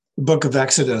The book of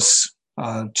Exodus,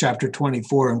 chapter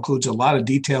 24, includes a lot of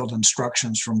detailed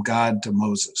instructions from God to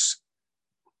Moses.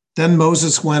 Then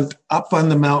Moses went up on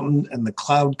the mountain, and the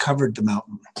cloud covered the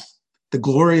mountain. The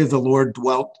glory of the Lord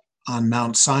dwelt on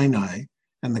Mount Sinai,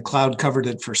 and the cloud covered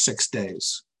it for 6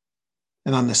 days.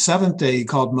 And on the seventh day, he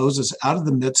called Moses out of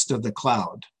the midst of the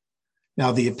cloud.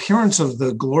 Now, the appearance of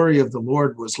the glory of the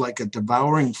Lord was like a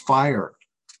devouring fire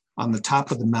on the top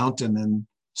of the mountain in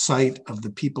sight of the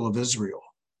people of Israel.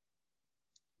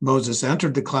 Moses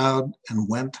entered the cloud and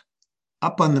went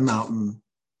up on the mountain,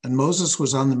 and Moses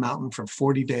was on the mountain for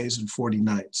 40 days and 40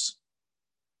 nights.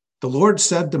 The Lord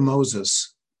said to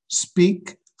Moses,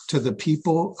 "Speak to the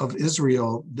people of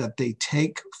Israel that they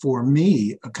take for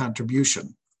me a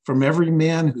contribution. From every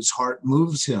man whose heart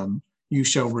moves him, you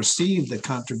shall receive the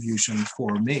contribution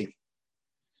for me.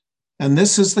 And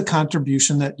this is the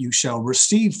contribution that you shall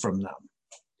receive from them: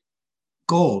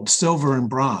 gold, silver, and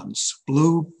bronze,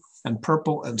 blue and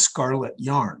purple and scarlet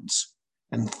yarns,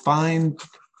 and fine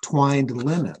twined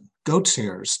linen, goat's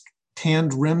hairs,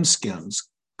 tanned rim skins,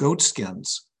 goat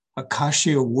skins,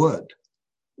 acacia wood,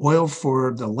 oil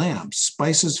for the lamps,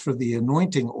 spices for the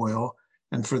anointing oil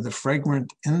and for the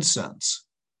fragrant incense,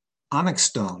 onyx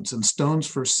stones and stones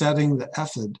for setting the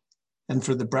ephod and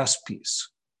for the breastpiece.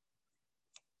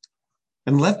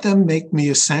 And let them make me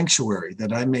a sanctuary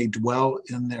that I may dwell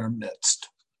in their midst.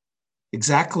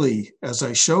 Exactly as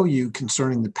I show you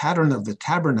concerning the pattern of the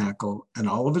tabernacle and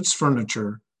all of its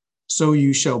furniture, so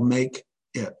you shall make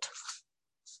it.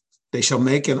 They shall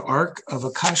make an ark of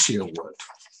acacia wood.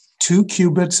 2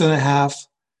 cubits and a half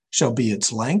shall be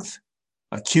its length,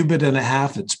 a cubit and a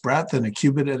half its breadth, and a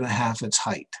cubit and a half its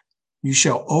height. You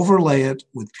shall overlay it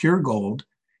with pure gold,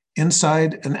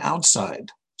 inside and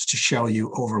outside shall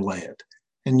you overlay it,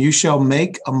 and you shall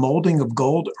make a molding of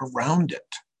gold around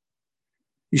it.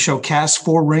 You shall cast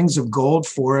 4 rings of gold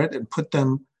for it and put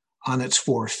them on its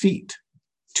 4 feet,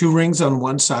 2 rings on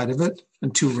one side of it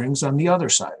and 2 rings on the other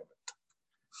side of it.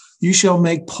 You shall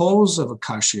make poles of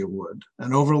acacia wood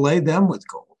and overlay them with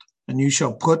gold, and you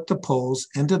shall put the poles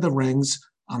into the rings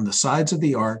on the sides of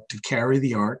the ark to carry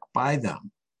the ark by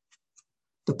them.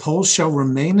 The poles shall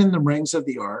remain in the rings of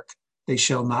the ark, they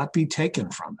shall not be taken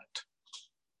from it.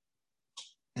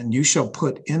 And you shall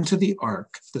put into the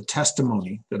ark the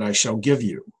testimony that I shall give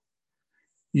you.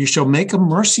 You shall make a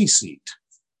mercy seat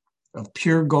of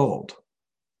pure gold.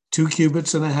 2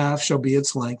 cubits and a half shall be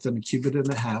its length, and a cubit and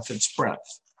a half its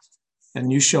breadth. And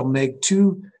you shall make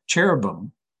 2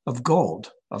 cherubim of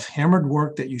gold, of hammered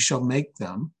work, that you shall make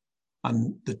them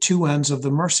on the 2 ends of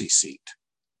the mercy seat.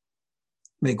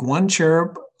 Make 1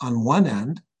 cherub on one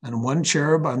end and 1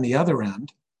 cherub on the other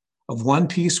end. Of one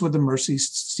piece with the mercy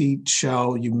seat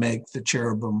shall you make the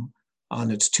cherubim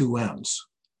on its 2 ends.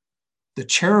 The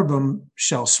cherubim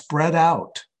shall spread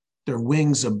out their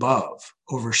wings above,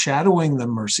 overshadowing the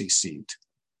mercy seat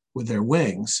with their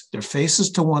wings. Their faces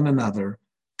to one another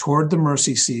toward the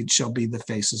mercy seat shall be the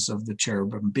faces of the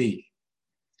cherubim be.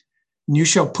 And you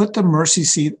shall put the mercy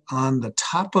seat on the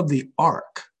top of the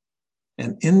ark,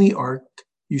 and in the ark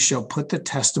you shall put the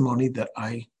testimony that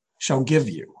I shall give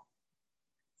you.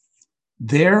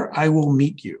 There I will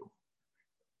meet you.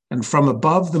 And from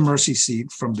above the mercy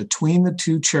seat, from between the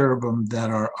 2 cherubim that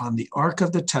are on the ark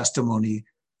of the testimony,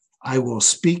 I will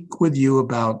speak with you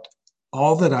about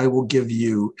all that I will give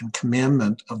you in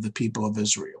commandment of the people of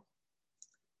Israel.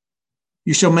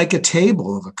 You shall make a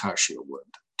table of acacia wood.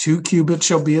 2 cubits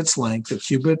shall be its length, a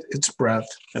cubit its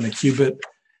breadth, and a cubit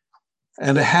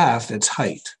and a half its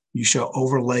height. You shall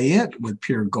overlay it with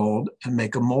pure gold and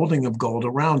make a molding of gold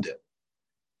around it.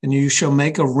 And you shall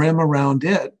make a rim around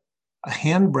it, a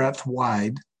handbreadth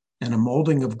wide, and a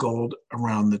molding of gold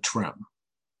around the trim.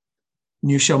 And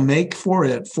you shall make for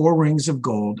it 4 rings of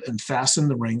gold and fasten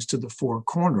the rings to the 4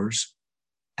 corners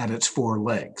at its 4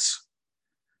 legs.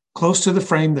 Close to the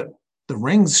frame that the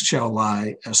rings shall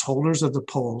lie as holders of the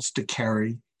poles to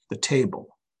carry the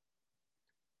table.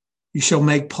 You shall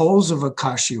make poles of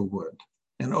acacia wood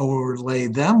and overlay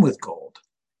them with gold,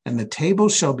 and the table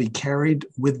shall be carried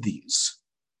with these.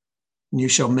 And you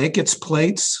shall make its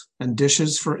plates and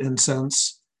dishes for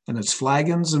incense, and its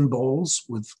flagons and bowls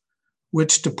with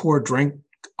which to pour drink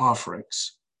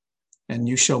offerings, and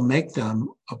you shall make them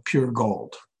of pure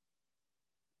gold.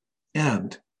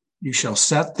 And you shall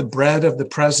set the bread of the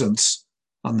presence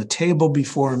on the table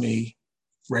before me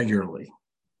regularly.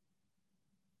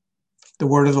 The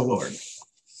word of the Lord.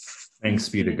 Thanks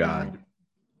be to God.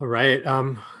 All right.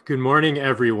 Good morning,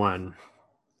 everyone.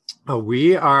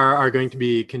 We are going to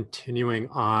be continuing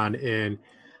on in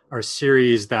our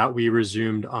series that we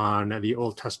resumed on the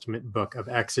Old Testament book of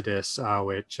Exodus,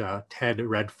 which Ted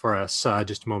read for us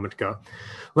just a moment ago.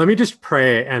 Let me just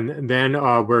pray, and then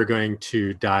we're going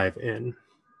to dive in.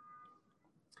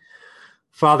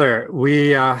 Father,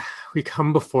 we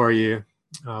come before you.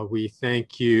 We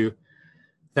thank you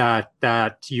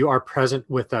that you are present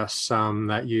with us,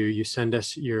 that you send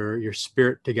us your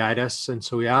Spirit to guide us. And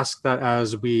so we ask that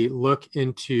as we look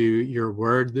into your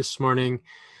word this morning,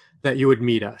 that you would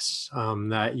meet us,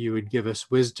 that you would give us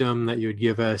wisdom, that you would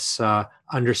give us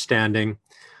understanding,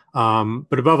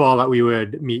 but above all, that we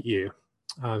would meet you.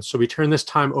 So we turn this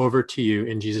time over to you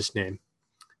in Jesus' name.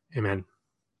 Amen.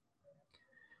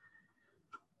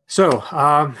 So,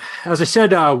 as I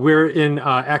said, we're in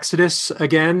Exodus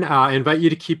again. I invite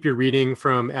you to keep your reading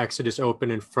from Exodus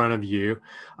open in front of you.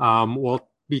 We'll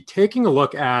be taking a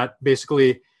look at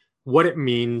basically what it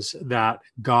means that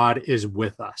God is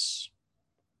with us.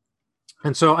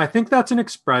 And so I think that's an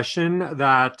expression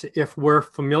that if we're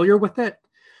familiar with it,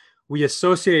 we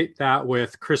associate that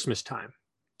with Christmas time,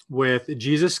 with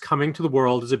Jesus coming to the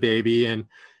world as a baby and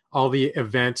all the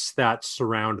events that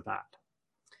surround that.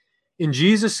 In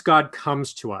Jesus, God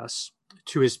comes to us,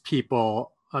 to his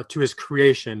people, to his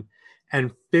creation,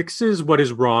 and fixes what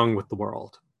is wrong with the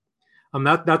world.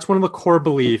 That's one of the core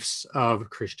beliefs of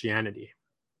Christianity.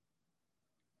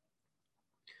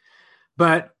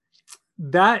 But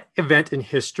that event in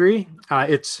history,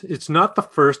 it's not the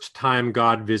first time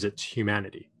God visits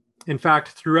humanity. In fact,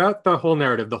 throughout the whole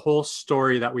narrative, the whole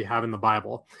story that we have in the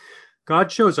Bible,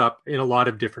 God shows up in a lot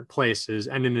of different places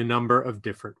and in a number of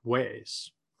different ways.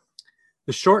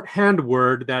 The shorthand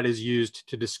word that is used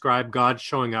to describe God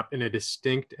showing up in a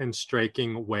distinct and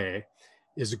striking way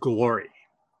is glory.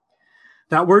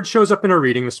 That word shows up in our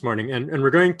reading this morning, and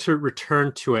we're going to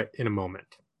return to it in a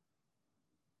moment.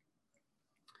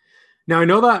 Now, I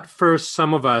know that for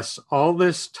some of us, all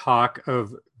this talk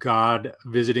of God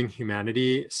visiting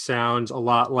humanity sounds a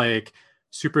lot like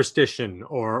superstition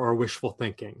or wishful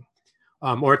thinking,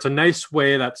 or it's a nice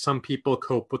way that some people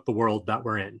cope with the world that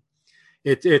we're in.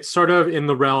 It's sort of in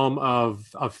the realm of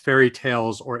fairy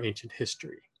tales or ancient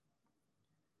history.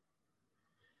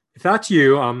 If that's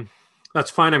you, that's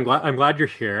fine. I'm glad you're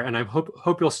here, and I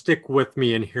hope you'll stick with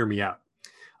me and hear me out.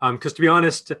 Because to be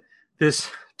honest, this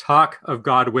talk of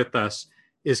God with us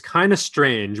is kind of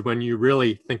strange when you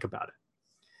really think about it.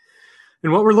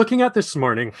 And what we're looking at this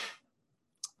morning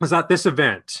is that this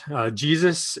event,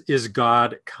 Jesus is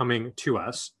God coming to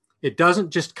us. It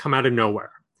doesn't just come out of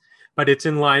nowhere, but it's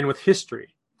in line with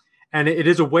history. And it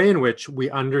is a way in which we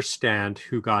understand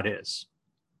who God is.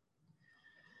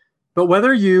 But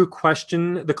whether you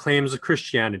question the claims of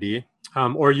Christianity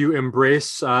or you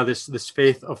embrace this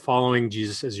faith of following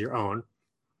Jesus as your own,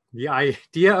 the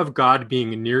idea of God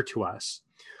being near to us,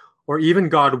 or even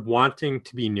God wanting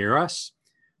to be near us,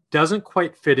 doesn't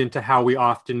quite fit into how we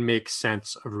often make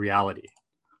sense of reality.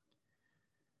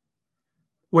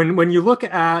 When you look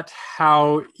at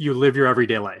how you live your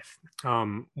everyday life,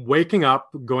 waking up,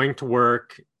 going to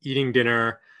work, eating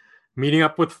dinner, meeting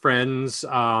up with friends,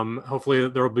 hopefully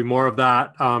there will be more of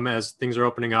that as things are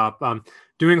opening up,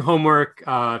 doing homework,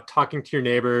 talking to your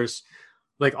neighbors,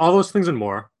 like all those things and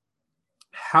more,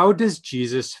 how does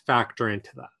Jesus factor into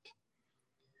that?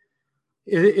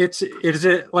 Is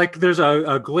it like there's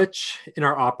a glitch in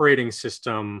our operating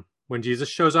system when Jesus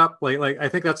shows up? Like I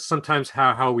think that's sometimes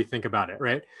how we think about it,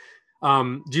 right?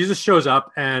 Jesus shows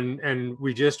up and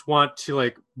we just want to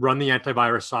like run the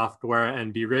antivirus software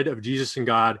and be rid of Jesus and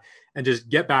God and just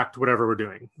get back to whatever we're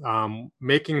doing.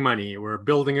 Making money, we're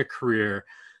building a career,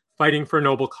 fighting for a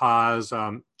noble cause,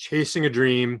 chasing a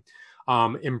dream,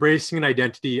 embracing an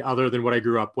identity other than what I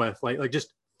grew up with, like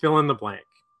just fill in the blank.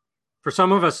 For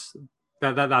some of us,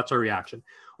 that's our reaction.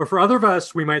 Or for other of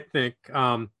us, we might think,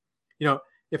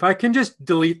 if I can just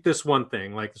delete this one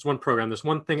thing, like this one program, this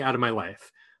one thing out of my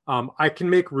life, I can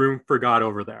make room for God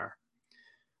over there.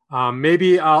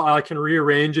 Maybe I can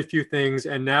rearrange a few things,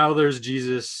 and now there's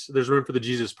Jesus. There's room for the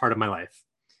Jesus part of my life,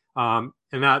 and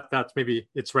that's maybe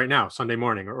it's right now, Sunday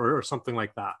morning, or something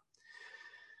like that.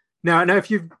 Now,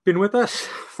 if you've been with us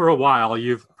for a while,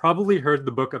 you've probably heard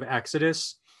the book of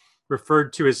Exodus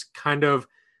referred to as kind of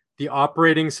the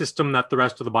operating system that the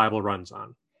rest of the Bible runs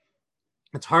on.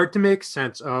 It's hard to make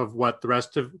sense of the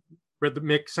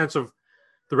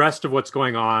rest of what's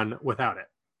going on without it.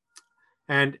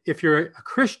 And if you're a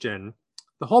Christian,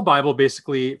 the whole Bible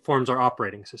basically forms our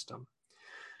operating system.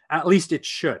 At least it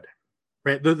should,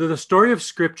 right? The story of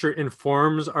Scripture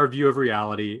informs our view of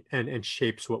reality and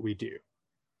shapes what we do.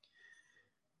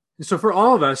 So for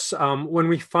all of us, when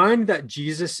we find that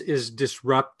Jesus is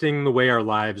disrupting the way our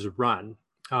lives run,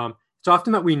 it's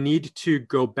often that we need to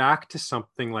go back to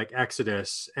something like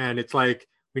Exodus, and it's like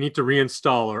we need to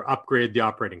reinstall or upgrade the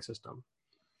operating system.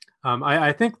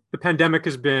 I think the pandemic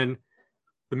has been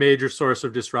the major source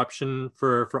of disruption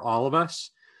for all of us,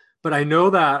 but I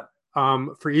know that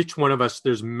for each one of us,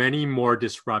 there's many more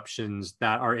disruptions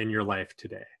that are in your life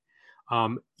today.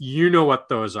 You know what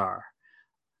those are.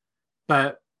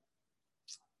 But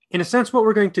in a sense, what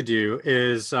we're going to do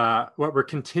is, what we're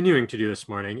continuing to do this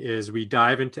morning is we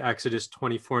dive into Exodus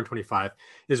 24 and 25,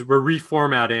 is we're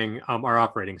reformatting our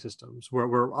operating systems.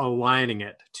 We're aligning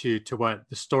it to what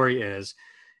the story is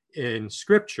in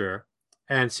Scripture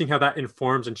and seeing how that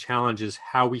informs and challenges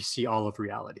how we see all of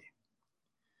reality.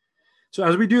 So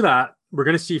as we do that, we're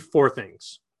going to see four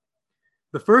things.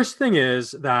 The first thing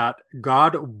is that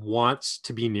God wants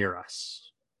to be near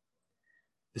us.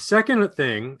 The second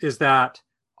thing is that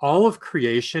all of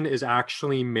creation is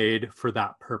actually made for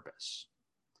that purpose.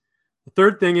 The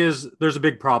third thing is there's a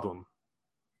big problem.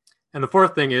 And the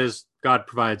fourth thing is God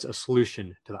provides a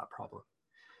solution to that problem.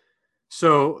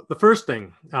 So the first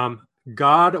thing,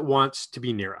 God wants to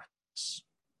be near us.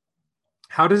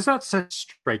 How does that sense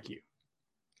strike you?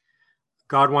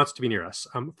 God wants to be near us.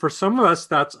 For some of us,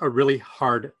 that's a really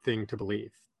hard thing to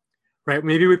believe, right?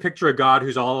 Maybe we picture a God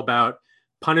who's all about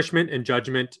punishment and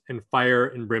judgment and fire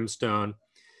and brimstone.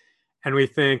 And we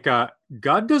think,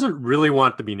 God doesn't really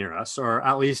want to be near us, or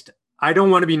at least I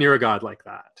don't want to be near a God like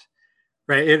that,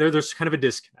 right? There's kind of a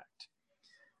disconnect.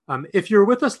 If you're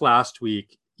with us last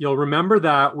week, you'll remember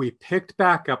that we picked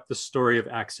back up the story of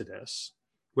Exodus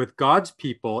with God's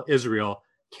people, Israel,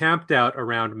 camped out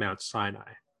around Mount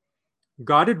Sinai.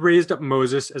 God had raised up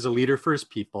Moses as a leader for his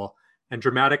people and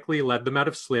dramatically led them out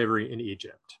of slavery in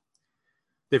Egypt.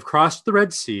 They've crossed the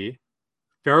Red Sea,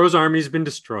 Pharaoh's army's been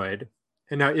destroyed,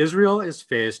 and now Israel is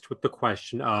faced with the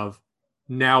question of,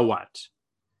 now what?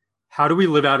 How do we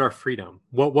live out our freedom?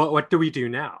 What do we do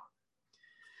now?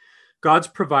 God's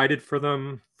provided for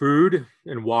them food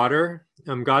and water.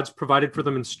 God's provided for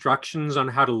them instructions on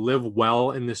how to live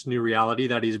well in this new reality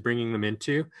that he's bringing them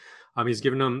into. He's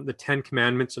given them the 10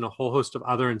 Commandments and a whole host of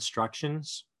other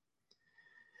instructions.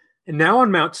 And now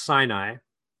on Mount Sinai,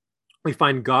 we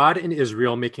find God and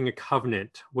Israel making a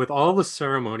covenant with all the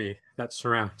ceremony that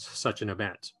surrounds such an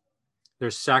event.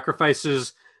 There's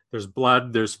sacrifices, there's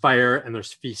blood, there's fire, and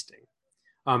there's feasting.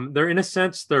 They're in a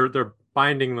sense, they're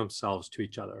binding themselves to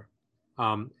each other.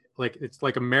 It's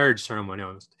like a marriage ceremony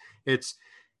almost.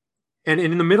 And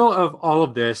in the middle of all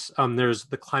of this, there's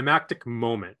the climactic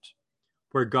moment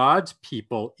where God's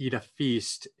people eat a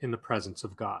feast in the presence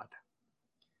of God.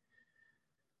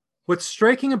 What's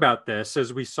striking about this,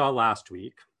 as we saw last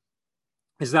week,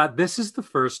 is that this is the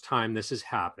first time this has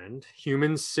happened,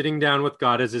 humans sitting down with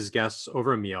God as his guests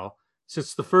over a meal,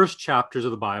 since the first chapters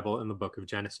of the Bible in the book of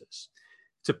Genesis.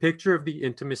 It's a picture of the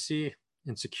intimacy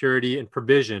and security and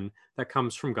provision that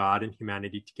comes from God and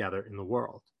humanity together in the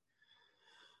world.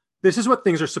 This is what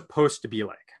things are supposed to be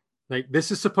like.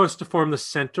 This is supposed to form the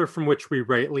center from which we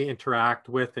rightly interact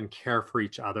with and care for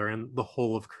each other and the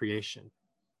whole of creation.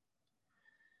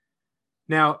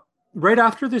 Now, right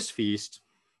after this feast,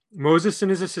 Moses and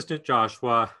his assistant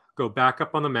Joshua go back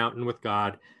up on the mountain with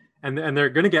God, and they're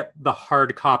going to get the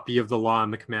hard copy of the law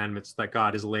and the commandments that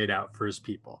God has laid out for his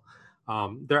people.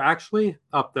 They're actually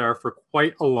up there for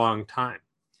quite a long time.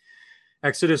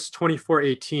 Exodus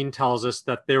 24:18 tells us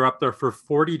that they were up there for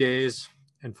 40 days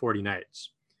and 40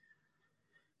 nights.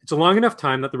 It's a long enough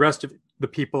time that the rest of the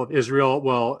people of Israel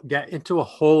will get into a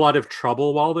whole lot of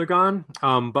trouble while they're gone.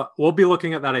 But we'll be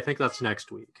looking at that. I think that's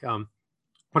next week.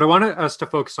 What I want us to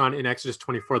focus on in Exodus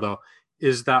 24, though,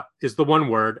 is the one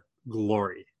word,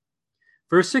 glory.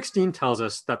 Verse 16 tells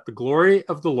us that the glory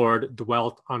of the Lord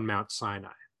dwelt on Mount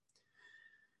Sinai.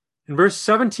 And verse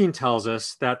 17 tells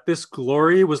us that this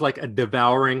glory was like a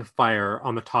devouring fire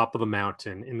on the top of the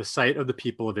mountain in the sight of the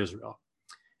people of Israel.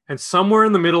 And somewhere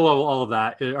in the middle of all of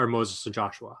that are Moses and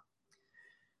Joshua.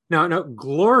 Now,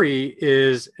 glory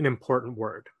is an important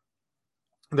word.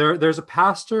 There's a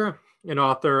pastor and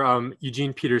author,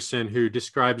 Eugene Peterson, who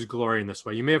describes glory in this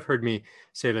way. You may have heard me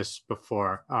say this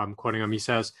before, quoting him. He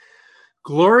says,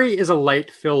 "Glory is a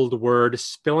light-filled word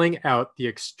spilling out the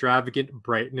extravagant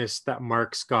brightness that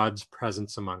marks God's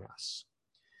presence among us.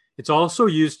 It's also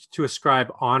used to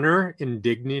ascribe honor and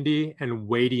dignity and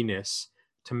weightiness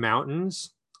to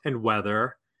mountains and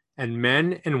weather and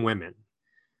men and women.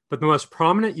 But the most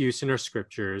prominent use in our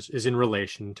scriptures is in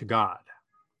relation to God."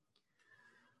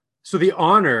 So the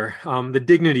honor, the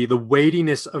dignity, the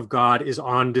weightiness of God is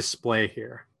on display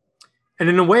here. And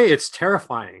in a way, it's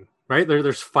terrifying, right?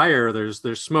 There's fire, there's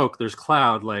smoke, there's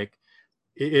cloud,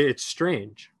 it's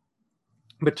strange.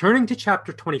 But turning to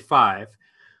chapter 25,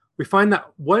 we find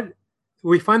that what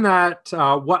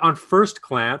on first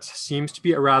glance seems to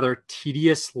be a rather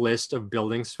tedious list of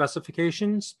building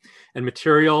specifications and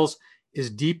materials is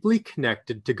deeply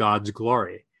connected to God's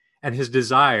glory and his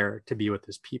desire to be with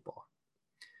his people.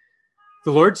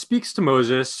 The Lord speaks to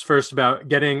Moses first about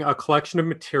getting a collection of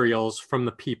materials from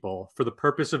the people for the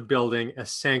purpose of building a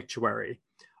sanctuary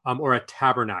or a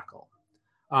tabernacle,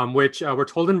 which we're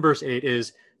told in verse 8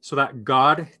 is so that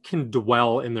God can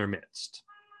dwell in their midst.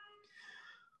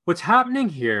 What's happening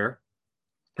here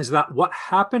is that what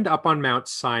happened up on Mount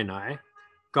Sinai,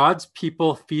 God's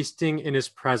people feasting in his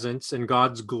presence and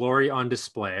God's glory on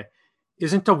display,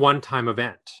 isn't a one-time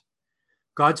event.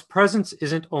 God's presence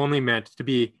isn't only meant to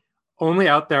be only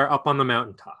out there up on the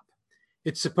mountaintop.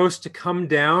 It's supposed to come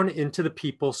down into the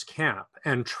people's camp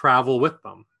and travel with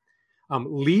them,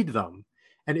 lead them.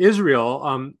 And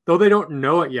Israel, though they don't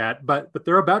know it yet, but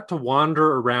they're about to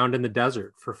wander around in the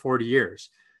desert for 40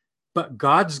 years. But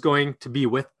God's going to be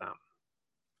with them.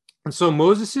 And so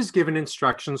Moses is given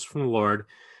instructions from the Lord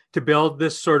to build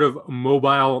this sort of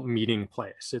mobile meeting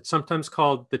place. It's sometimes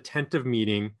called the tent of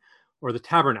meeting or the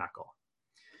tabernacle.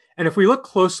 And if we look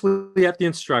closely at the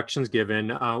instructions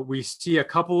given, we see a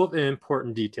couple of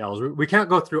important details. We can't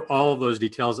go through all of those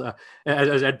details.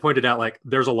 As Ed pointed out, like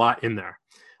there's a lot in there.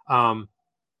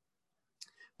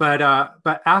 But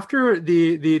after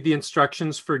the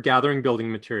instructions for gathering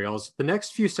building materials, the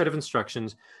next few set of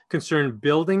instructions concern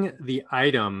building the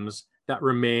items that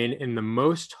remain in the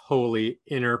most holy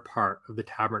inner part of the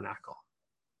tabernacle.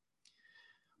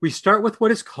 We start with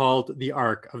what is called the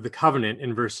Ark of the Covenant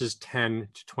in verses 10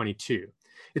 to 22.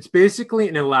 It's basically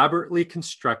an elaborately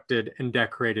constructed and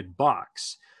decorated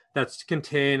box that's to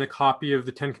contain a copy of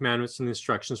the Ten Commandments and the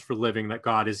instructions for living that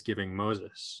God is giving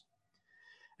Moses.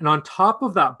 And on top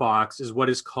of that box is what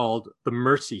is called the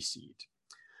mercy seat,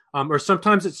 or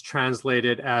sometimes it's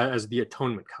translated as the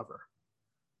atonement cover.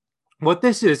 What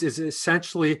this is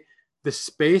essentially the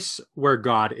space where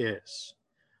God is.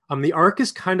 The ark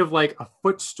is kind of like a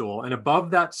footstool, and above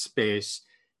that space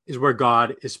is where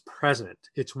God is present.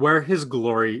 It's where his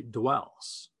glory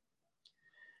dwells.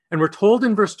 And we're told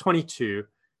in verse 22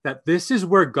 that this is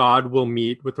where God will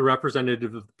meet with the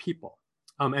representative of the people.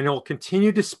 And he'll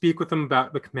continue to speak with them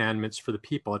about the commandments for the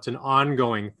people. It's an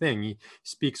ongoing thing. He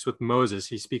speaks with Moses.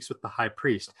 He speaks with the high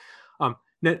priest.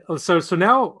 So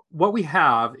now what we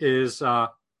have is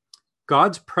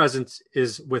God's presence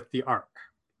is with the ark.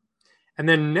 And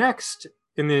then next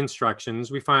in the instructions,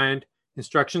 we find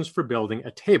instructions for building a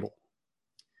table.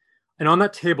 And on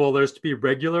that table, there's to be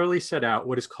regularly set out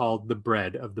what is called the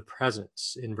bread of the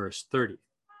presence in verse 30.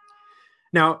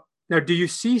 Now, do you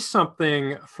see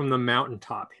something from the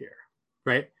mountaintop here,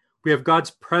 right? We have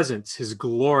God's presence, his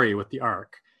glory with the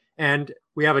ark, and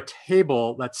we have a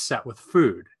table that's set with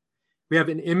food. We have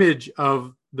an image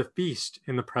of the feast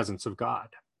in the presence of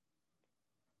God.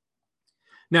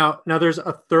 Now there's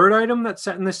a third item that's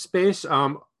set in this space.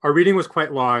 Our reading was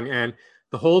quite long, and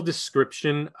the whole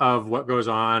description of what goes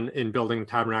on in building the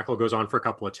tabernacle goes on for a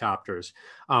couple of chapters.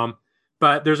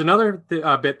 But there's another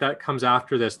bit that comes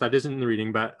after this that isn't in the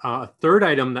reading, but a third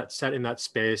item that's set in that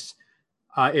space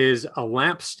is a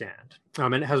lampstand.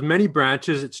 And it has many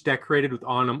branches. It's decorated with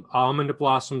almond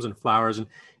blossoms and flowers, and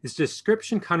its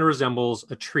description kind of resembles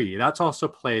a tree. That's also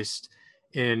placed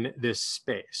in this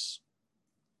space.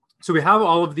 So we have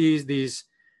all of these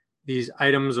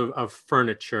items of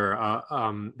furniture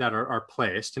that are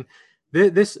placed. And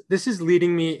this is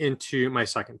leading me into my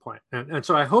second point. And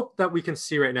so I hope that we can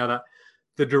see right now that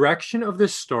the direction of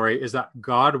this story is that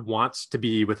God wants to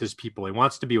be with his people. He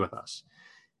wants to be with us.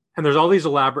 And there's all these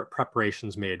elaborate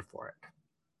preparations made for it.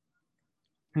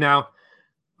 Now,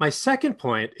 my second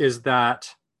point is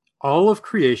that all of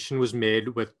creation was made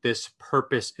with this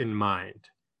purpose in mind,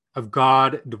 of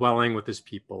God dwelling with his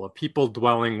people, of people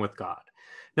dwelling with God.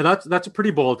 Now, that's a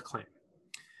pretty bold claim.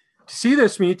 To see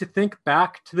this, we need to think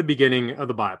back to the beginning of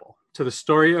the Bible, to the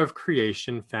story of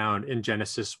creation found in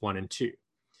Genesis 1 and 2.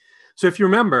 So if you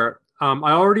remember,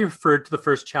 I already referred to the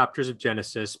first chapters of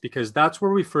Genesis because that's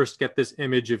where we first get this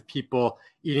image of people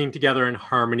eating together in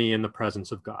harmony in the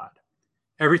presence of God.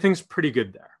 Everything's pretty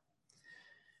good there.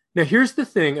 Now, here's the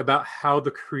thing about how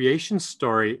the creation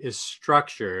story is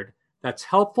structured that's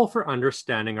helpful for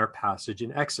understanding our passage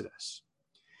in Exodus.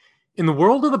 In the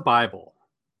world of the Bible,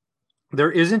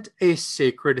 there isn't a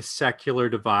sacred secular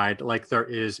divide like there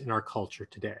is in our culture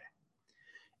today.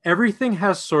 Everything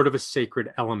has sort of a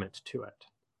sacred element to it.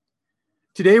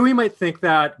 Today, we might think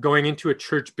that going into a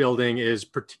church building is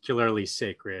particularly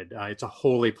sacred. It's a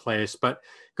holy place, but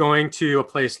going to a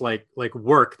place like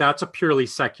work, that's a purely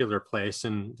secular place,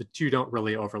 and the two don't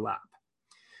really overlap.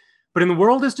 But in the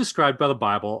world as described by the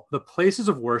Bible, the places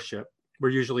of worship were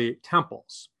usually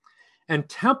temples. And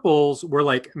temples were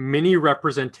like mini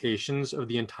representations of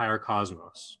the entire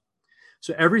cosmos.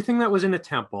 So everything that was in a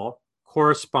temple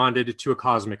corresponded to a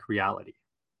cosmic reality.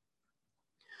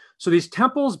 So these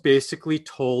temples basically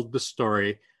told the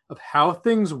story of how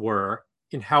things were,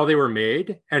 in how they were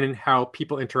made, and in how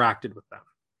people interacted with them.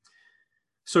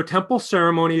 So temple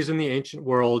ceremonies in the ancient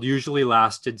world usually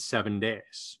lasted 7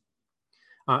 days.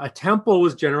 A temple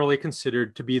was generally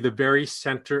considered to be the very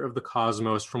center of the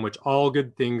cosmos from which all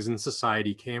good things in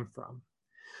society came from.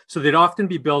 So they'd often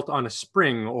be built on a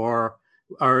spring or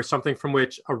something from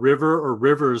which a river or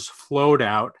rivers flowed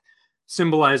out,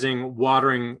 symbolizing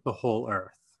watering the whole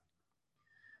earth.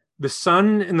 The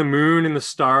sun and the moon and the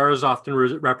stars often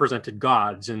represented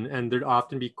gods, and there'd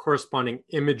often be corresponding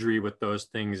imagery with those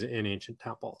things in ancient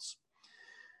temples.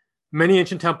 Many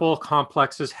ancient temple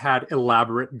complexes had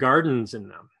elaborate gardens in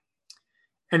them.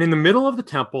 And in the middle of the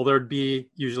temple, there'd be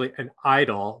usually an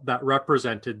idol that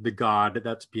represented the god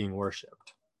that's being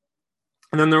worshipped.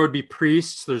 And then there would be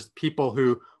priests, there's people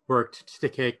who worked to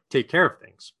take care of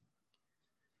things.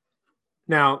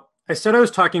 Now, I said I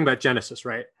was talking about Genesis,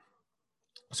 right?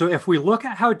 So if we look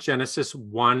at how Genesis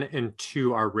 1 and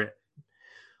 2 are written,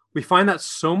 we find that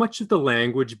so much of the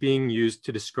language being used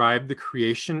to describe the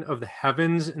creation of the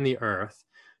heavens and the earth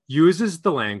uses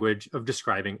the language of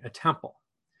describing a temple.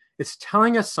 It's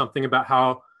telling us something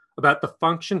about the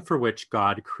function for which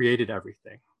God created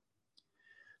everything.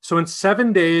 So in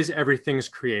 7 days, everything's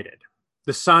created.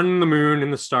 The sun, the moon,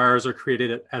 and the stars are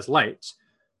created as lights,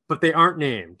 but they aren't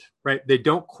named, right? They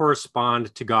don't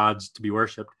correspond to gods to be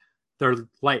worshipped. They're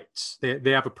lights.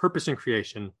 They have a purpose in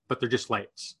creation, but they're just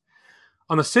lights.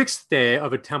 On the 6th day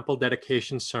of a temple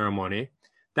dedication ceremony,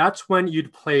 that's when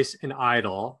you'd place an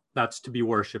idol that's to be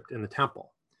worshipped in the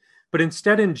temple. But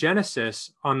instead in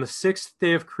Genesis, on the 6th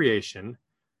day of creation,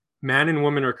 man and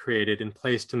woman are created and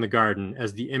placed in the garden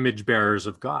as the image bearers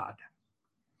of God.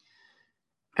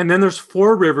 And then there's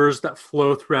 4 rivers that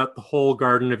flow throughout the whole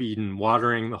Garden of Eden,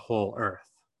 watering the whole earth.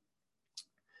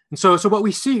 And so what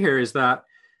we see here is that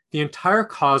the entire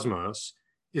cosmos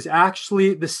is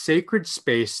actually the sacred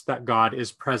space that God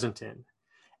is present in.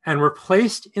 And we're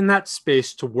placed in that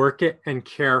space to work it and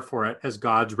care for it as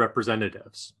God's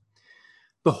representatives.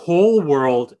 The whole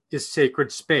world is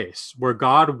sacred space where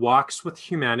God walks with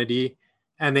humanity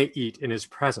and they eat in his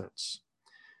presence.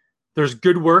 There's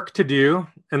good work to do,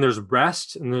 and there's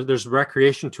rest, and there's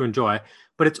recreation to enjoy,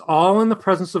 but it's all in the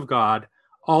presence of God,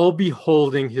 all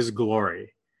beholding his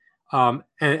glory.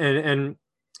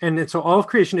 And so all of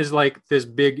creation is like this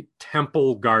big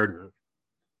temple garden.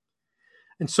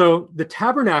 And so the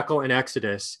tabernacle in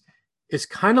Exodus is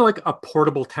kind of like a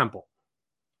portable temple,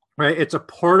 right? It's a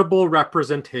portable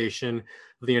representation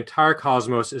of the entire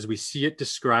cosmos as we see it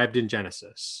described in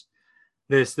Genesis.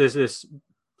 This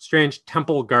strange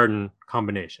temple garden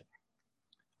combination.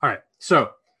 All right,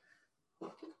 so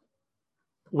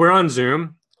we're on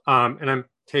Zoom, and I'm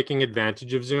taking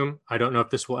advantage of Zoom. I don't know if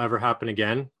this will ever happen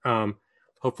again.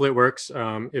 Hopefully it works.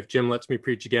 If Jim lets me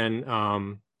preach again,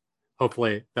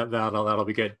 hopefully that'll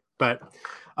be good. But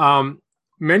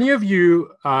many of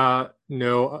you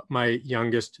know my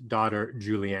youngest daughter,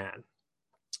 Julianne.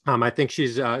 I think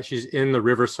she's in the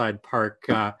Riverside Park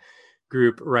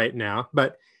group right now,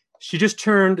 but she just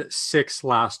turned 6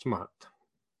 last month.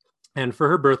 And for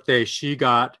her birthday, she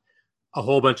got a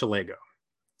whole bunch of Lego.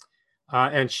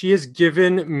 And she has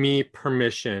given me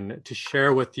permission to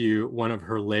share with you one of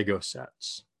her Lego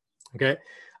sets. Okay,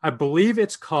 I believe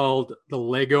it's called the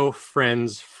Lego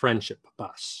Friends Friendship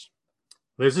Bus.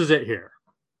 This is it here.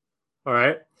 All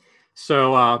right,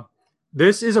 so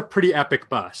this is a pretty epic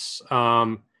bus.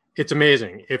 It's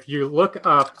amazing. If you look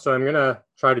up, so I'm gonna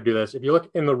try to do this. If you look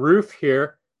in the roof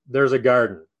here, there's a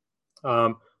garden.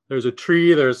 There's a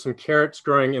tree. There's some carrots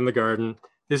growing in the garden.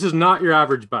 This is not your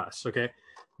average bus. Okay.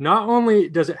 Not only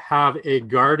does it have a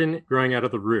garden growing out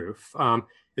of the roof,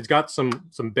 it's got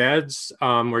some beds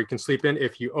where you can sleep in.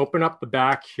 If you open up the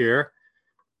back here,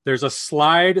 there's a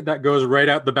slide that goes right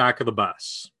out the back of the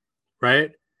bus,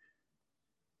 right?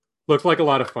 Looks like a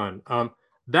lot of fun.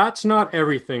 That's not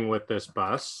everything with this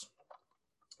bus.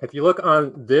 If you look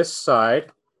on this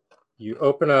side, you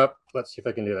open up, let's see if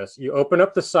I can do this. You open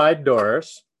up the side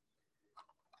doors.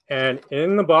 And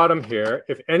in the bottom here,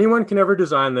 if anyone can ever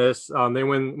design this, they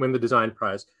win the design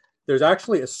prize. There's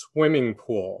actually a swimming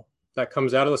pool that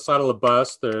comes out of the side of the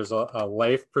bus. There's a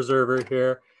life preserver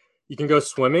here. You can go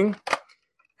swimming.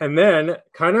 And then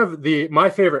kind of my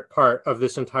favorite part of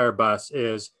this entire bus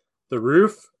is the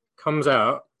roof comes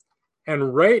out,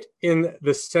 and right in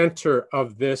the center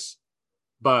of this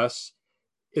bus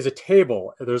is a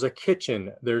table. There's a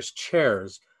kitchen, there's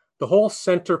chairs. The whole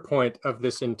center point of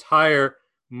this entire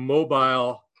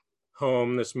mobile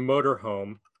home, this motor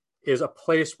home, is a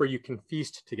place where you can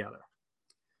feast together.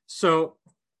 So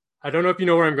I don't know if you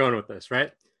know where I'm going with this,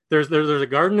 right? There's a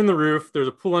garden in the roof, there's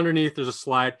a pool underneath, there's a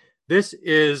slide. This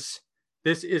is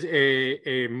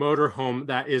a motor home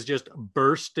that is just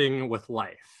bursting with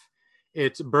life.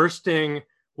 It's bursting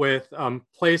with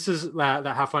places that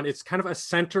have fun. It's kind of a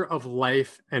center of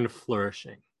life and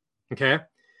flourishing. Okay,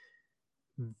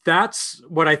 that's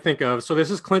what I think of. So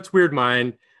this is Clint's weird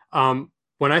mind.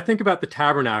 When I think about the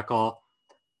tabernacle,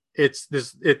 this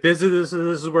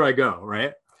is where I go,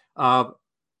 right?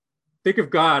 Think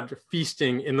of God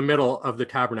feasting in the middle of the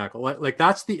tabernacle. Like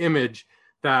that's the image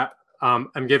that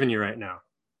I'm giving you right now.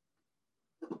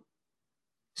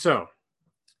 So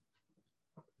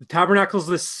the tabernacle is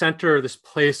this center, this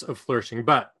place of flourishing,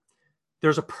 but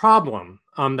there's a problem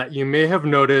that you may have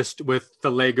noticed with the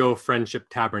Lego Friendship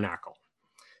Tabernacle.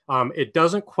 It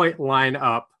doesn't quite line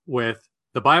up with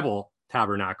the Bible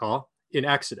tabernacle in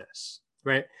Exodus,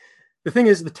 right? The thing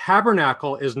is, the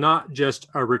tabernacle is not just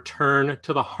a return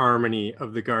to the harmony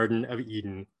of the Garden of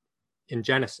Eden in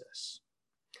Genesis.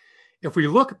 If we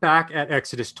look back at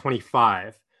Exodus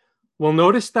 25, we'll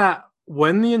notice that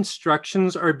when the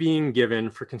instructions are being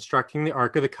given for constructing the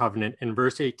Ark of the Covenant in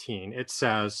verse 18, it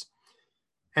says,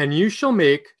 "And you shall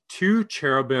make 2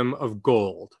 cherubim of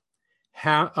gold.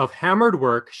 Of hammered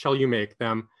work shall you make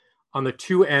them on the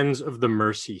 2 ends of the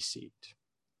mercy seat."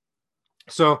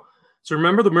 So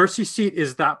remember, the mercy seat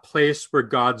is that place where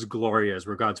God's glory is,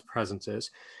 where God's presence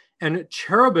is. And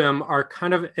cherubim are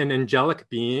kind of an angelic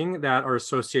being that are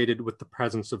associated with the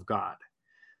presence of God.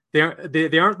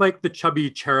 They aren't like the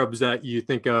chubby cherubs that you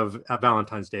think of at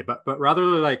Valentine's Day, but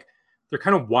rather they're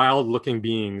kind of wild looking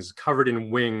beings covered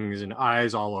in wings and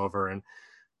eyes all over, and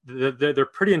they're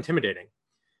pretty intimidating.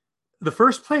 The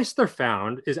first place they're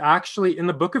found is actually in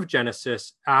the book of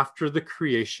Genesis after the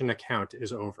creation account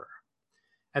is over.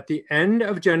 At the end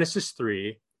of Genesis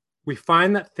 3, we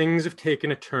find that things have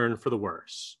taken a turn for the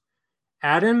worse.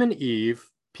 Adam and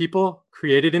Eve, people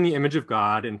created in the image of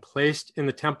God and placed in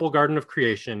the temple garden of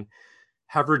creation,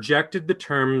 have rejected the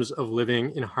terms of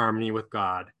living in harmony with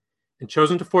God and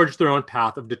chosen to forge their own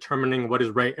path of determining what is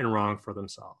right and wrong for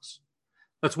themselves.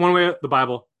 That's one way the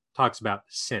Bible talks about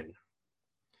sin,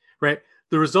 right?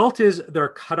 The result is they're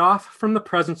cut off from the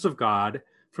presence of God,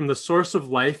 from the source of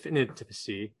life and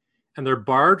intimacy, and they're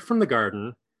barred from the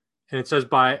garden, and it says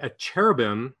by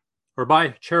cherubim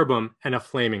and a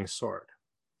flaming sword.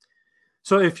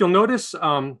 So if you'll notice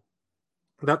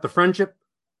that the Friendship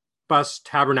Bus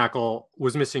Tabernacle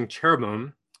was missing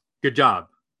cherubim, good job,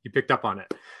 you picked up on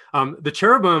it. The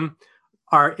cherubim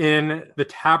are in the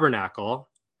tabernacle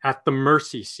at the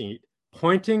mercy seat,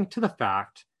 pointing to the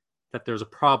fact that there's a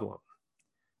problem.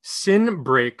 Sin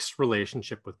breaks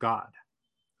relationship with God.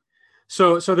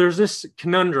 So there's this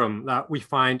conundrum that we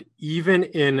find even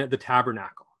in the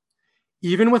tabernacle.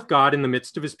 Even with God in the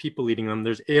midst of his people leading them,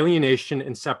 there's alienation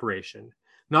and separation.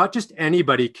 Not just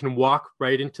anybody can walk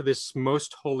right into this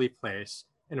most holy place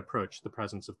and approach the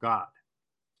presence of God.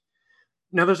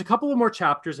 Now, there's a couple of more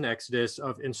chapters in Exodus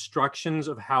of instructions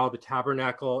of how the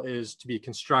tabernacle is to be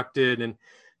constructed and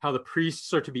how the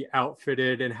priests are to be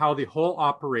outfitted and how the whole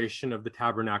operation of the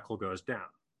tabernacle goes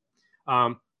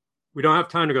down. We don't have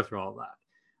time to go through all of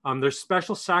that. There's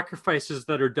special sacrifices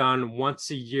that are done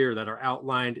once a year that are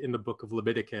outlined in the book of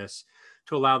Leviticus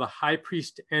to allow the high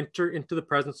priest to enter into the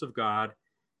presence of God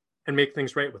and make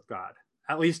things right with God.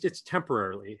 At least it's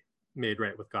temporarily made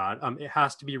right with God. It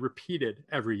has to be repeated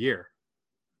every year.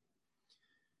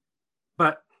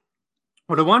 But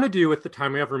what I want to do with the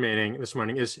time we have remaining this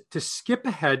morning is to skip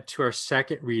ahead to our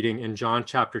second reading in John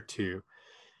chapter 2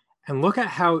 and look at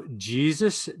how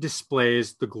Jesus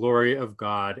displays the glory of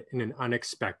God in an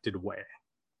unexpected way.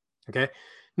 Okay?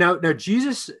 Now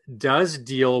Jesus does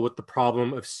deal with the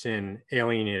problem of sin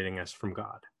alienating us from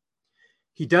God.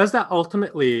 He does that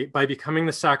ultimately by becoming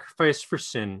the sacrifice for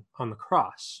sin on the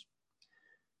cross.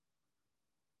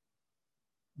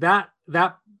 That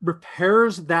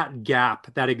repairs that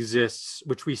gap that exists,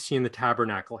 which we see in the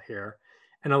tabernacle here,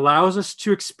 and allows us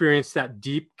to experience that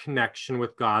deep connection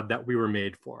with God that we were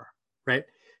made for, right?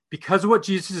 Because of what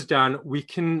Jesus has done, we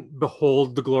can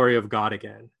behold the glory of God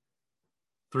again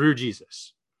through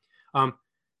Jesus.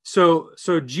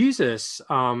 So Jesus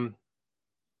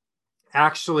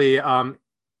actually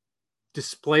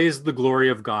displays the glory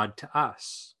of God to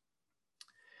us.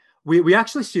 we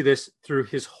actually see this through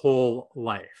his whole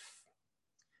life.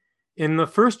 In the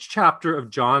first chapter of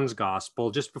John's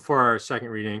gospel, just before our second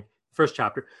reading, first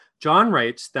chapter, John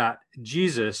writes that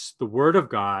Jesus, the Word of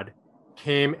God,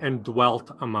 came and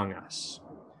dwelt among us.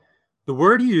 The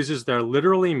word he uses there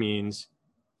literally means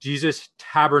Jesus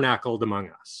tabernacled among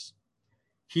us.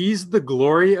 He's the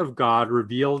glory of God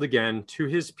revealed again to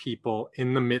his people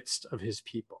in the midst of his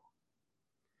people.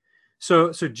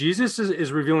 So Jesus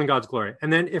is revealing God's glory.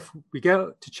 And then if we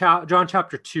go to John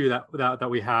chapter 2 that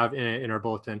we have in our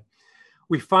bulletin,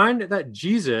 we find that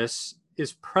Jesus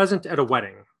is present at a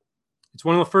wedding. It's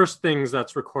one of the first things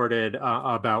that's recorded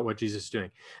about what Jesus is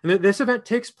doing. And this event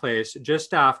takes place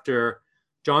just after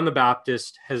John the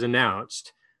Baptist has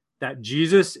announced that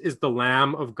Jesus is the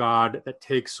Lamb of God that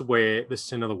takes away the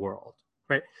sin of the world,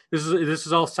 right? This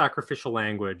is all sacrificial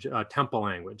language, temple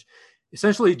language.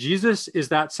 Essentially, Jesus is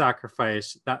that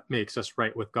sacrifice that makes us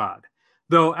right with God.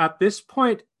 Though at this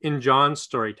point in John's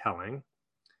storytelling,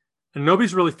 and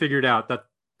nobody's really figured out that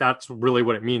that's really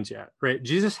what it means yet, right?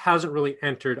 Jesus hasn't really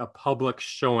entered a public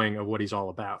showing of what he's all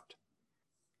about.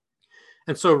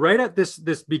 And so right at this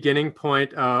beginning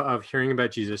point of hearing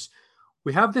about Jesus,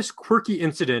 we have this quirky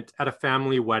incident at a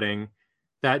family wedding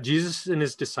that Jesus and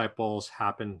his disciples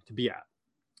happen to be at.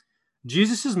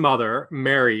 Jesus's mother,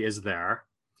 Mary, is there,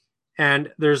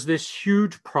 and there's this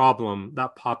huge problem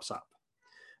that pops up.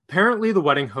 Apparently, the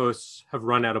wedding hosts have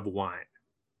run out of wine.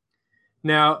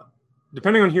 Now,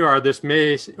 depending on who you are, this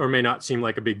may or may not seem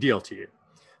like a big deal to you.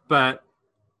 But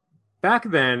back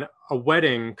then, a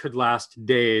wedding could last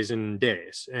days and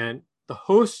days, and the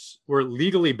hosts were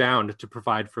legally bound to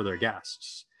provide for their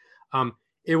guests.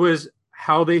 It was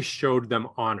how they showed them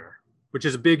honor, which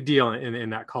is a big deal in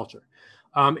that culture.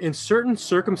 In certain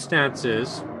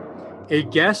circumstances, a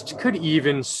guest could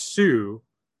even sue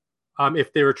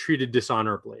if they were treated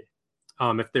dishonorably,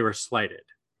 if they were slighted,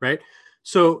 right?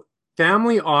 So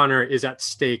family honor is at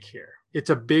stake here. It's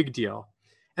a big deal.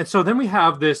 And so then we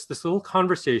have this little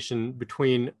conversation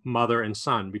between mother and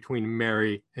son, between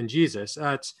Mary and Jesus.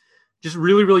 It's just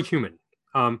really, really human.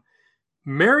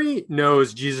 Mary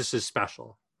knows Jesus is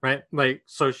special, right? Like,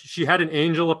 so she had an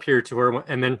angel appear to her,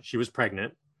 and then she was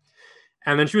pregnant.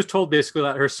 And then she was told basically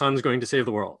that her son's going to save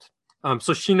the world.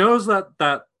 So she knows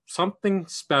that something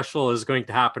special is going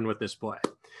to happen with this boy.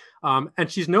 And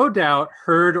she's no doubt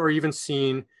heard or even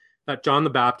seen that John the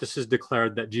Baptist has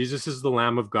declared that Jesus is the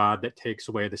Lamb of God that takes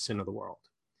away the sin of the world.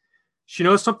 She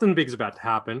knows something big is about to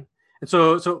happen. And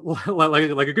so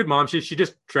like a good mom, she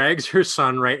just drags her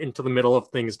son right into the middle of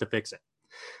things to fix it.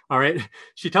 All right.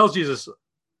 She tells Jesus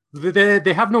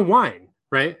they have no wine,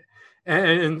 right?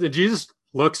 And Jesus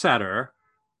looks at her.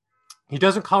 He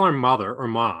doesn't call her mother or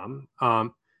mom,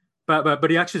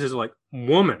 but he actually says, like,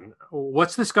 woman,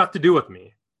 what's this got to do with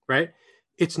me, right?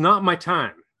 It's not my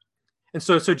time. And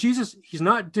so Jesus, he's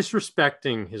not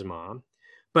disrespecting his mom,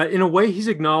 but in a way he's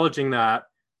acknowledging that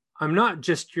I'm not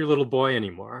just your little boy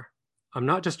anymore. I'm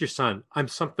not just your son. I'm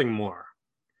something more,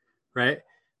 right?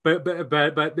 But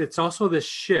it's also this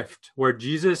shift where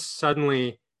Jesus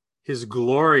suddenly, his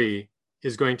glory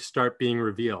is going to start being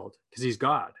revealed because he's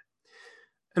God.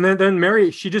 And then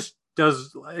Mary, she just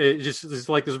does it. It's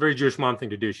like this very Jewish mom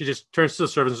thing to do. She just turns to the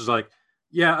servants and is like,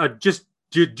 "Yeah, just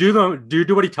do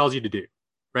what he tells you to do."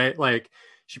 Right? Like,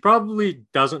 she probably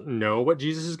doesn't know what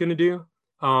Jesus is going to do.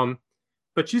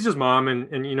 But she's his mom,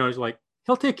 and you know, he's like,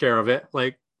 he'll take care of it.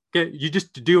 Like, you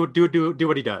just do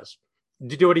what he does.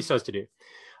 Do what he says to do.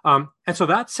 And so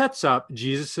that sets up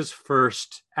Jesus's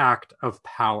first act of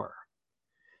power.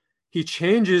 He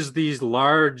changes these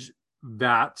large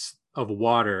vats of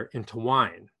water into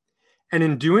wine. And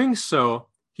in doing so,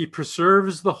 he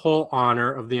preserves the whole honor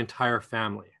of the entire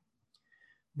family.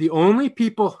 The only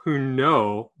people who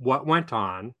know what went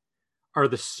on are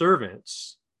the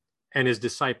servants and his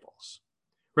disciples,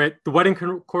 right? The wedding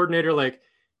coordinator, like,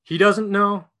 he doesn't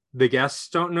know. The guests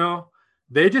don't know.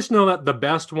 They just know that the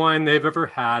best wine they've ever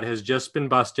had has just been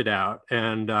busted out,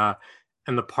 and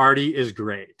the party is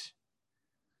great.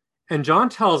 And John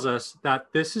tells us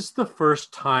that this is the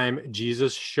first time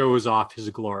Jesus shows off his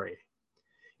glory.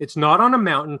 It's not on a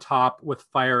mountaintop with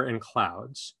fire and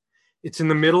clouds. It's in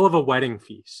the middle of a wedding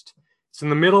feast. It's in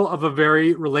the middle of a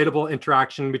very relatable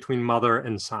interaction between mother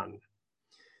and son.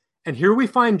 And here we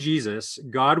find Jesus,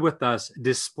 God with us,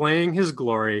 displaying his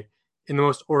glory in the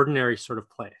most ordinary sort of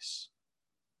place.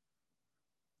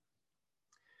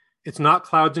 It's not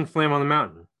clouds and flame on the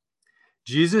mountain.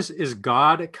 Jesus is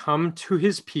God come to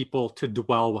his people to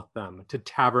dwell with them, to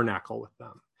tabernacle with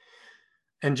them.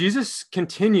 And Jesus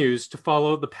continues to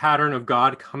follow the pattern of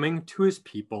God coming to his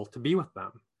people to be with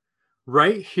them.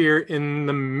 right here in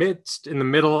the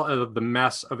middle of the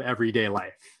mess of everyday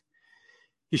life.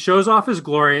 He shows off his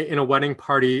glory in a wedding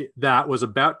party that was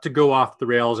about to go off the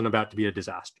rails and about to be a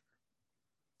disaster.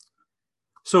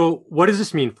 So what does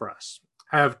this mean for us?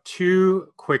 I have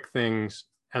two quick things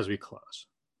as we close.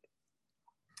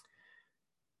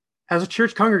 As a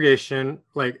church congregation,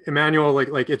 like Emmanuel,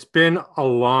 like it's been a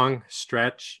long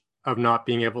stretch of not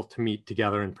being able to meet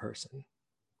together in person,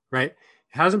 right?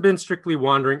 It hasn't been strictly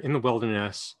wandering in the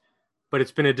wilderness, but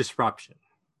it's been a disruption.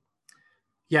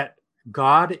 Yet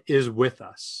God is with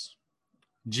us.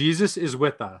 Jesus is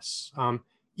with us.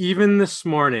 Even this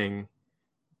morning,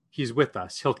 he's with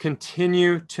us. He'll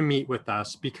continue to meet with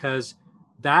us because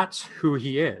that's who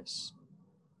he is.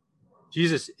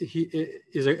 Jesus,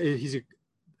 he's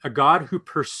a God who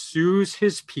pursues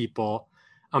his people,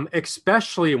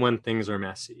 especially when things are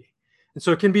messy. And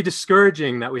so it can be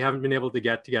discouraging that we haven't been able to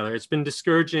get together. It's been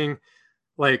discouraging,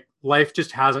 like life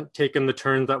just hasn't taken the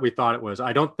turn that we thought it was.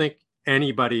 I don't think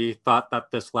anybody thought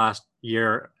that this last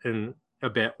year and a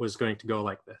bit was going to go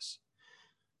like this.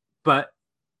 But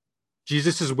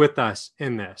Jesus is with us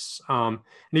in this. And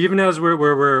even as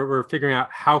we're figuring out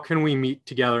how can we meet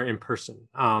together in person,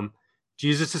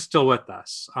 Jesus is still with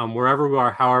us, wherever we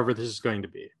are, however this is going to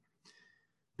be.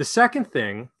 The second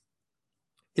thing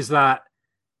is that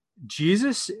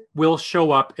Jesus will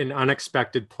show up in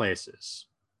unexpected places.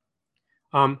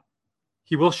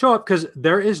 He will show up because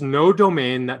there is no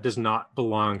domain that does not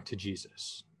belong to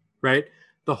Jesus, right?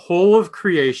 The whole of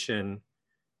creation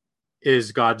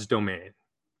is God's domain.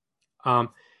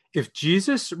 If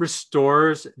Jesus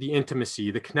restores the intimacy,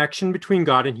 the connection between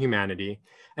God and humanity,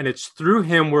 and it's through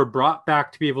him we're brought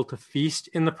back to be able to feast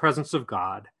in the presence of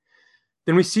God,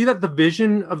 then we see that the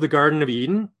vision of the Garden of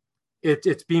Eden,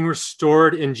 it's being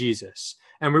restored in Jesus.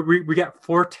 And we get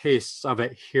foretastes of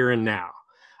it here and now.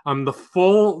 The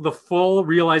full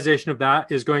realization of that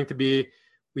is going to be,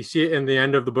 we see it in the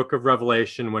end of the book of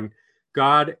Revelation when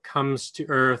God comes to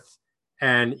earth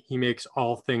and he makes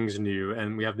all things new,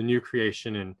 and we have the new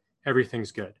creation and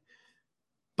everything's good.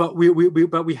 But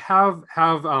we have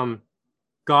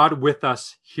God with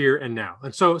us here and now.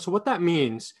 And so what that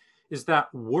means is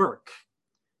that work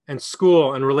and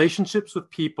school and relationships with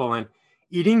people and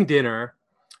eating dinner,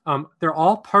 they're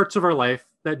all parts of our life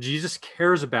that Jesus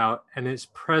cares about and is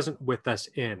present with us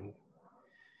in.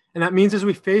 And that means as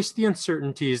we face the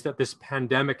uncertainties that this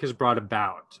pandemic has brought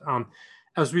about,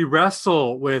 as we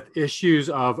wrestle with issues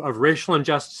of racial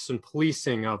injustice and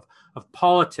policing, of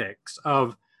politics,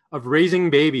 of raising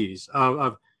babies,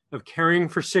 of caring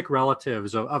for sick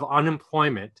relatives, of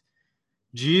unemployment,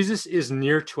 Jesus is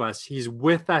near to us. He's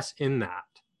with us in that.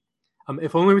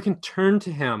 If only we can turn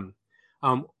to him,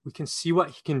 we can see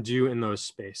what he can do in those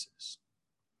spaces.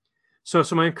 So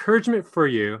my encouragement for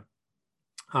you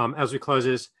as we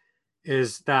close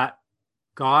is that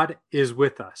God is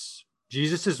with us.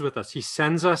 Jesus is with us. He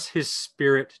sends us his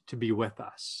Spirit to be with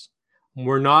us.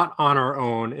 We're not on our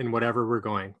own in whatever we're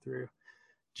going through.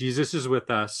 Jesus is with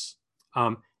us,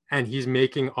 and he's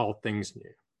making all things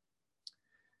new.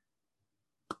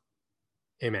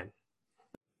 Amen.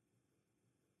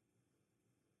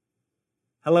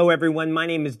 Hello, everyone. My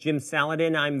name is Jim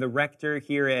Saladin. I'm the rector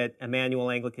here at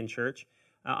Emmanuel Anglican Church.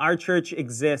 Our church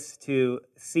exists to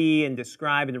see and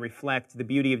describe and to reflect the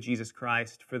beauty of Jesus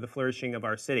Christ for the flourishing of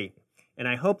our city. And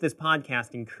I hope this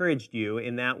podcast encouraged you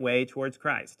in that way towards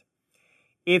Christ.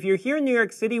 If you're here in New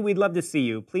York City, we'd love to see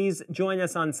you. Please join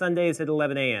us on Sundays at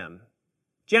 11 a.m.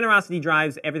 Generosity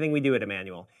drives everything we do at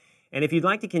Emmanuel. And if you'd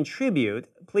like to contribute,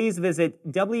 please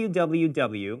visit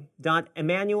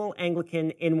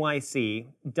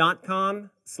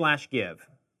www.emmanuelanglicannyc.com/give.